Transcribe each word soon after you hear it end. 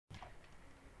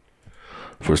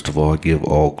First of all, I give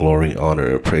all glory,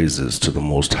 honor, and praises to the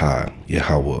Most High,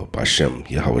 Yahweh, Bashem,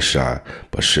 Yahweh Shai,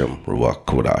 Bashem, Ruach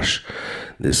Kodash.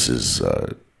 This is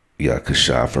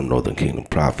Yakashai from Northern Kingdom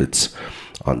Prophets.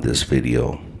 On this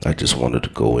video, I just wanted to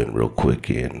go in real quick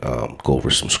and go over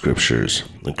some scriptures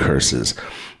and curses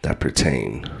that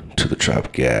pertain to the tribe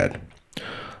of Gad.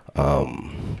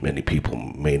 Many people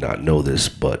may not know this,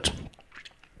 but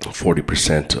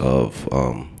 40% of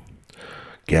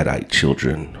Gadite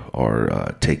children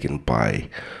are taken by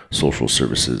social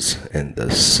services and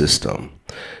the system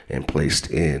and placed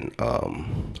in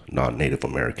non-Native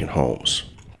American homes.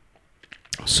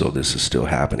 So this is still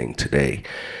happening today,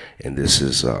 and this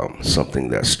is something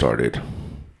that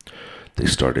they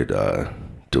started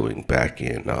doing back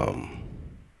in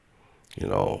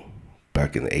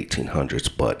back in the 1800s,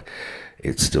 but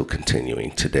it's still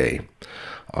continuing today.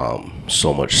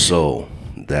 So much so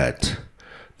that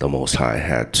the Most High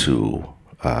had to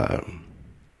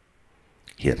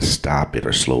stop it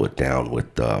or slow it down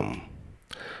with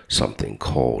something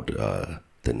called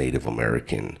the Native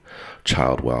American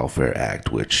Child Welfare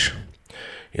Act, which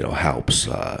helps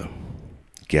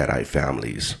Gadite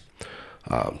families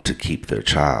to keep their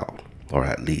child, or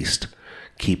at least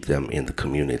keep them in the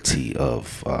community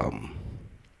of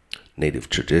Native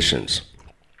traditions.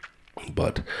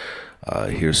 But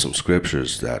here's some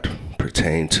scriptures that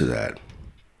pertain to that.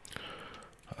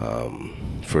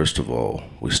 First of all,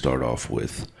 we start off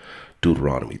with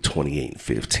Deuteronomy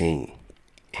 28:15,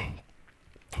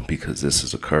 because this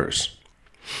is a curse.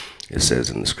 It says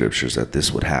in the scriptures that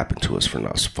this would happen to us for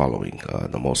not following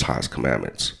the Most High's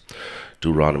commandments.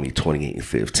 Deuteronomy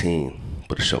 28:15,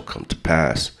 but it shall come to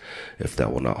pass, if thou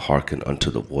wilt not hearken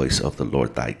unto the voice of the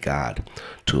Lord thy God,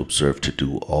 to observe to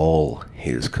do all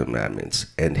his commandments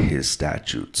and his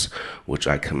statutes, which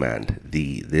I command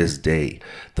thee this day,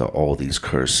 that all these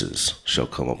curses shall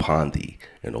come upon thee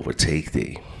and overtake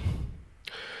thee.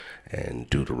 And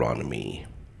Deuteronomy,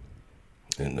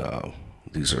 and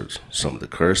these are some of the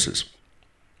curses.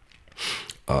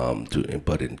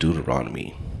 But in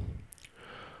Deuteronomy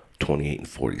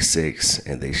 28:46,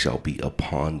 and they shall be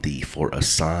upon thee for a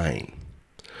sign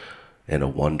and a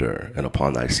wonder, and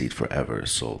upon thy seed forever.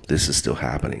 So this is still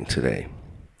happening today.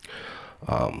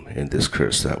 And this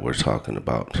curse that we're talking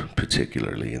about,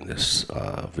 particularly in this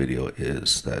video,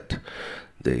 is that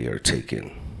they are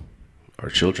taking our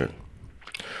children.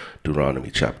 Deuteronomy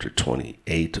chapter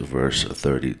 28, verse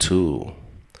 32.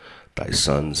 Thy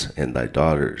sons and thy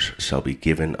daughters shall be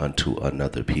given unto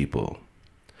another people.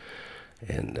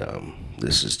 And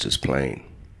this is just plain.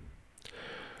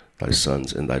 Thy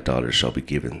sons and thy daughters shall be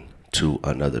given to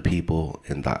another people,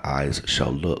 and thy eyes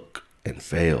shall look and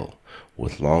fail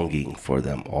with longing for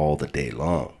them all the day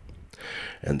long,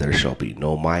 and there shall be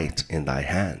no might in thy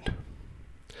hand.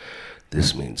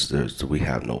 This means we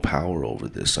have no power over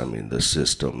this. I mean, the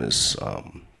system is,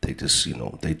 they just,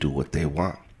 they do what they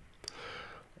want.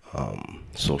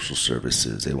 Social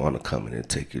services, they want to come in and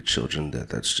take your children.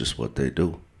 That's just what they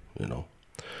do,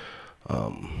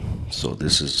 So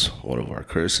this is one of our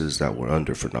curses that we're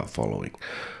under for not following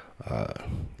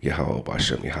Yahweh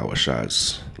Bashem, Yahweh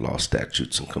Shai's law,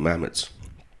 statutes, and commandments.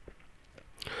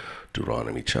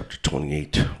 Deuteronomy chapter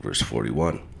 28, verse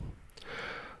 41.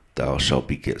 Thou shalt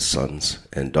beget sons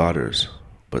and daughters,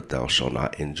 but thou shalt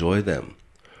not enjoy them,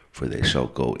 for they shall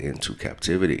go into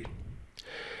captivity.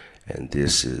 And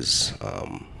this is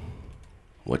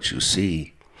what you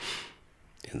see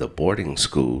in the boarding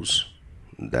schools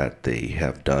that they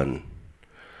have done.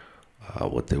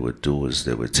 What they would do is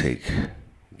they would take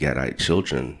Gadite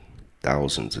children,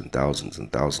 thousands and thousands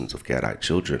and thousands of Gadite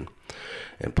children,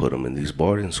 and put them in these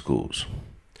boarding schools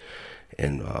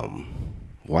and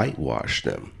whitewash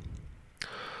them.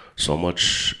 So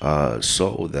much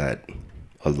so that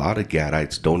a lot of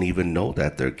Gadites don't even know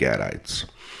that they're Gadites,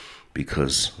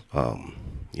 because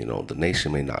the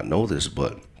nation may not know this,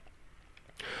 but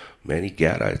many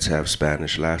Gadites have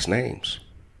Spanish last names,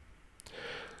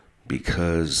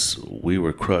 because we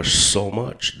were crushed so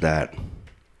much that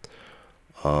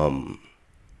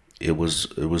it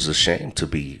was a shame to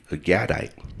be a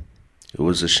Gadite. It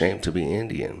was a shame to be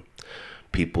Indian.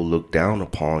 People look down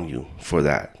upon you for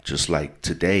that. Just like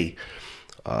today,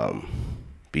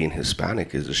 being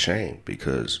Hispanic is a shame,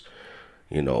 because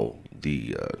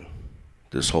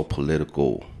this whole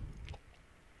political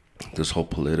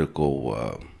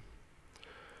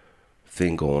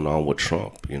thing going on with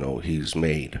Trump. He's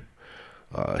made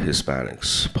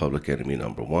Hispanics public enemy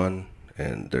number one,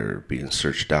 and they're being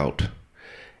searched out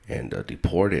and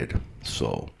deported.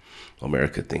 So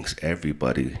America thinks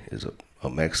everybody is a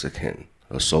Mexican,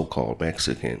 a so-called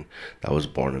Mexican that was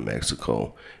born in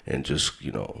Mexico, and just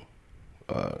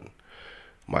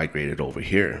migrated over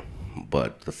here.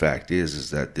 But the fact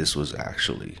is that this was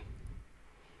actually,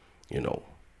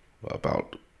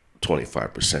 about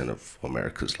 25% of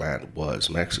America's land was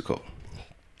Mexico.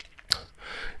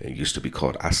 It used to be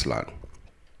called Aztlan.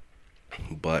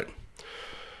 But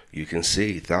you can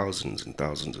see thousands and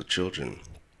thousands of children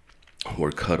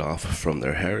were cut off from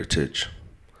their heritage.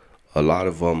 A lot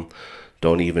of them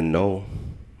don't even know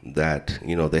that,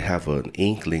 they have an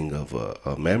inkling of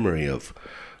a memory of,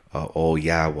 oh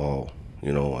yeah, well,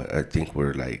 I think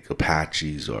we're like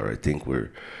Apaches, or I think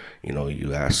we're,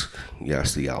 you ask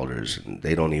the elders, and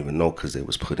they don't even know because they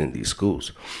was put in these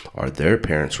schools, or their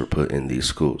parents were put in these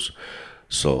schools.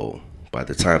 So by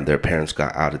the time their parents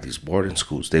got out of these boarding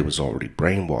schools, they was already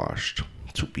brainwashed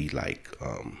to be like,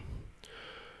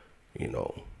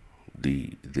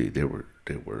 they were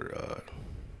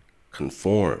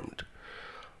conformed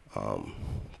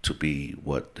to be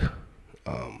what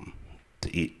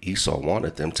the Esau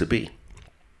wanted them to be.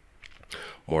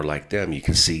 More like them. You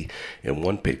can see in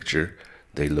one picture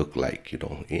they look like,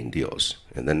 Indios.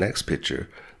 In the next picture,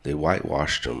 they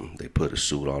whitewashed them. They put a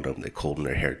suit on them. They combed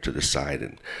their hair to the side,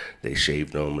 and they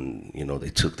shaved them, and they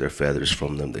took their feathers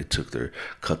from them. They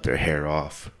cut their hair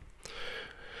off,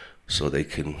 so they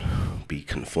can be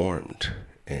conformed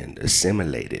and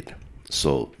assimilated.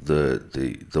 So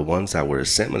the ones that were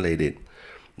assimilated,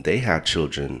 they had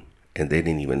children, and they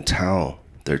didn't even tell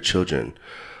their children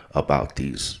about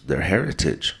their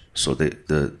heritage. So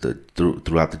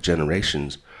throughout the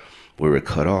generations, we were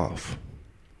cut off,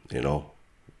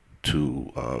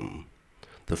 to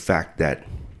the fact that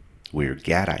we're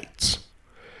Gadites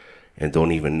and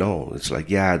don't even know. It's like,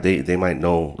 yeah, they might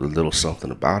know a little something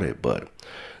about it, but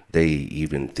they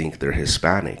even think they're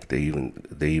Hispanic. They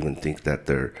even think that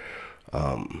they're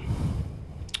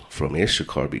from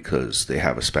Issachar because they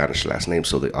have a Spanish last name,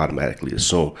 so they automatically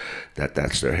assume that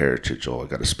that's their heritage. Oh, I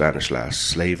got a Spanish last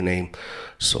slave name,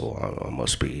 so I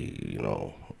must be,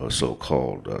 a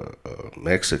so-called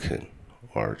Mexican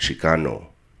or Chicano.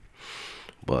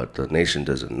 But the nation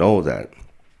doesn't know that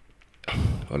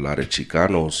a lot of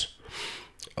Chicanos,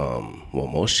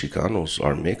 most Chicanos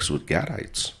are mixed with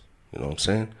Gadites. You know what I'm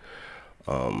saying?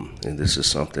 And this is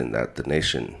something that the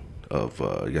nation of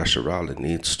Yasharalah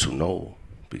needs to know,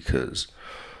 because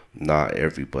not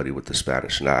everybody with the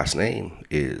Spanish last name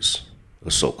is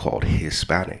a so-called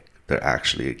Hispanic. They're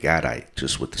actually a Gadite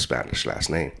just with the Spanish last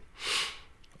name.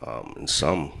 And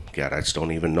some Gadites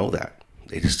don't even know that.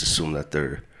 They just assume that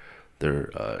they're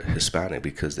Hispanic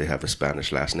because they have a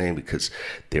Spanish last name, because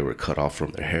they were cut off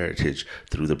from their heritage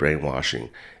through the brainwashing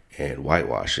and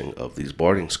whitewashing of these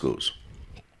boarding schools.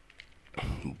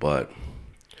 But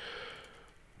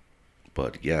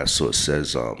yeah, so it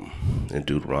says in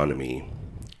Deuteronomy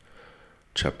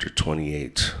chapter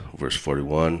 28, verse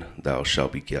 41, thou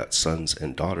shalt beget sons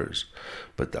and daughters,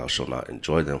 but thou shalt not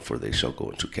enjoy them, for they shall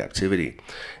go into captivity.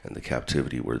 And the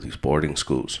captivity were these boarding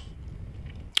schools.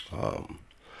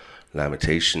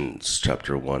 Lamentations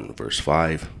chapter 1, verse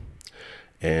 5,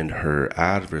 and her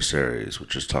adversaries,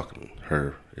 which is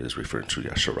referring to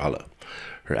Yasharalah.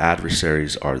 Her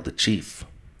adversaries are the chief.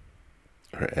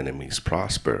 Her enemies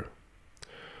prosper,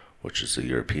 which is the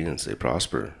Europeans. They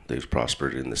prosper. They've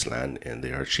prospered in this land, and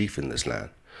they are chief in this land.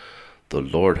 The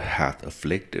Lord hath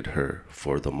afflicted her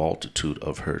for the multitude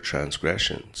of her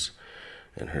transgressions,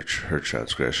 and her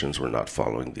transgressions were not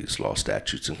following these law,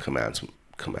 statutes, and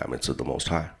commandments of the Most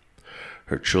High.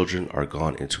 Her children are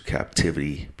gone into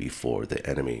captivity before the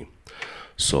enemy.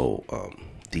 So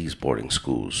these boarding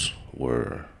schools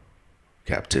were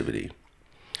captivity.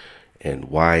 And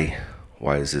why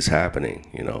is this happening?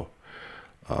 In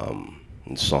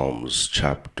Psalms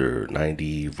chapter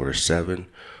 90, verse 7,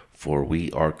 for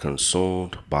we are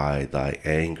consumed by thy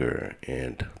anger,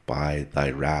 and by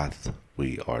thy wrath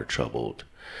we are troubled.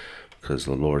 Because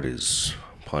the Lord is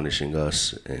punishing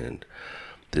us, and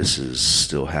this is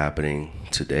still happening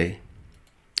today,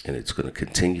 and it's going to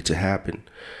continue to happen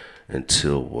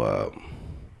until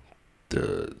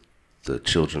the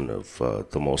children of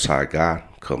the Most High God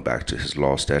come back to his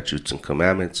law, statutes, and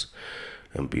commandments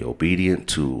and be obedient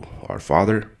to our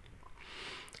Father,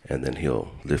 and then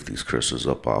he'll lift these curses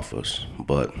up off us.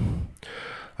 But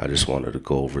I just wanted to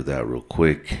go over that real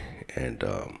quick and,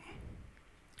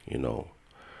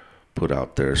 put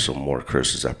out there some more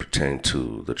curses that pertain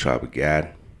to the tribe of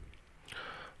Gad,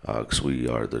 because we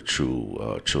are the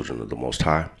true children of the Most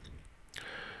High.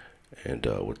 And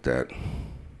with that,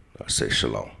 I say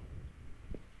shalom.